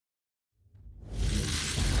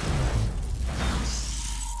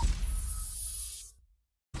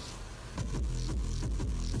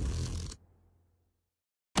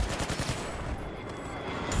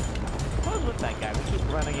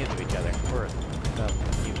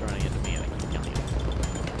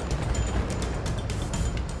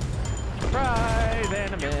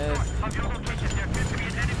Of your location, there appears to be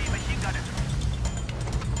an enemy machine gunner.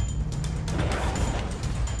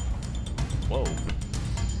 Whoa.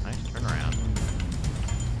 Nice turnaround.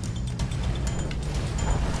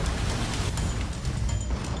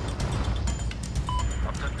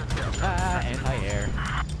 Ah, anti-air.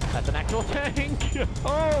 That's an actual tank!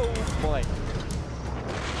 Oh boy!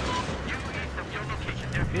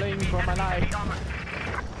 Fleeing for my life.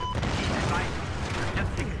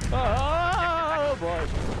 Oh boy!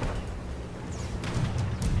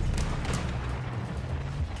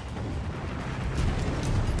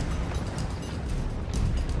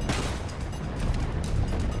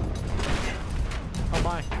 Oh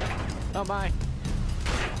my! Oh my!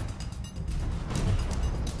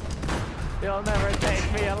 You'll never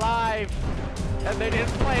take me alive! And they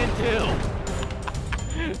didn't plan to!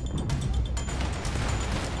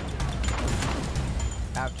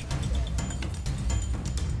 Ouch.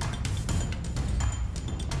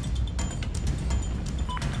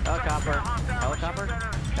 Helicopter. Helicopter?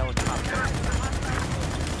 Helicopter.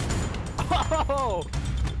 Oh!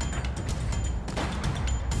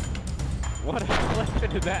 What a flip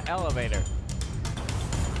into that elevator.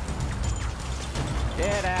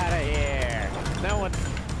 Get out of here! No one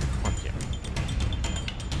wants you.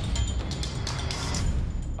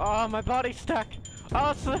 Oh, my body's stuck!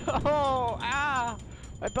 Oh, oh, ah!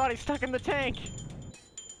 My body's stuck in the tank!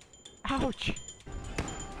 Ouch!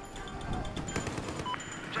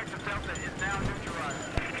 Objective Delta is now neutralized.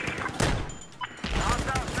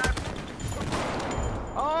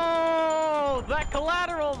 Oh, that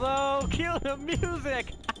collateral though! Cue the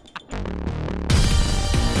music!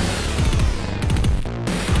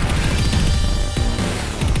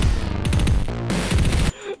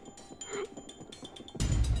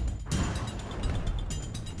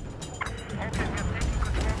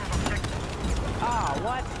 Ah,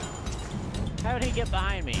 what? How did he get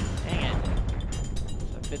behind me? Dang it.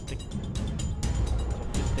 Sophistic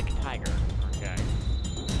tiger. Okay.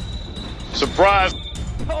 Surprise!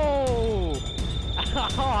 Oh!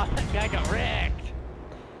 Oh, that guy got wrecked!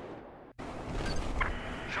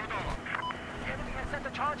 Enemy has set a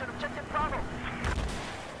charge on objective Bravo.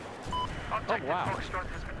 Objective wow. Foxtrot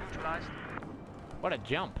has been neutralized. What a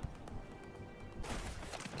jump.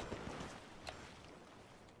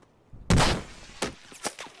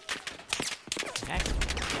 Heck.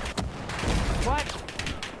 What?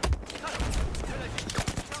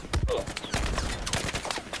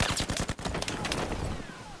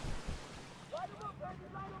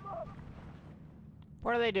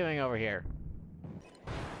 What are they doing over here?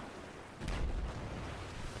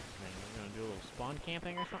 We're gonna do a little spawn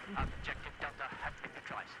camping or something? Objective Delta has been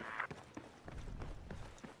neutralized.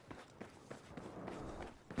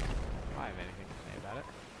 I have anything to say about it.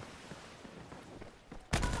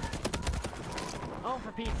 Oh,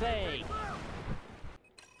 for Pete's sake!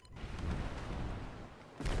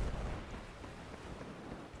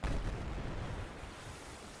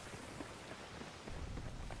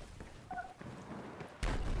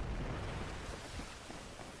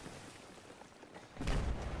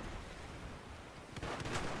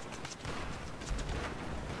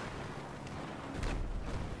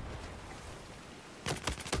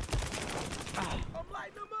 I'm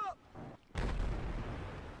lighting them up!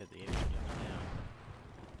 Get the idiot down.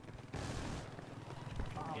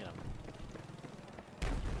 Get him.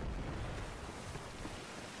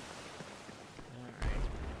 Alright.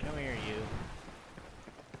 Come here, you.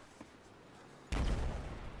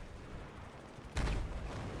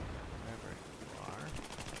 Wherever you are.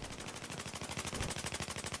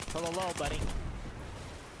 Pull a low, buddy.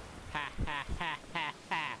 Ha ha ha ha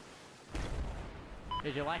ha.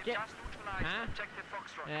 Did you like it? Huh?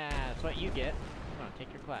 Yeah, that's what you get. Come on,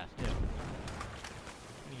 take your class, too. What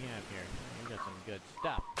do you have here? You got some good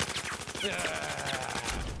stuff.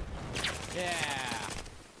 Yeah!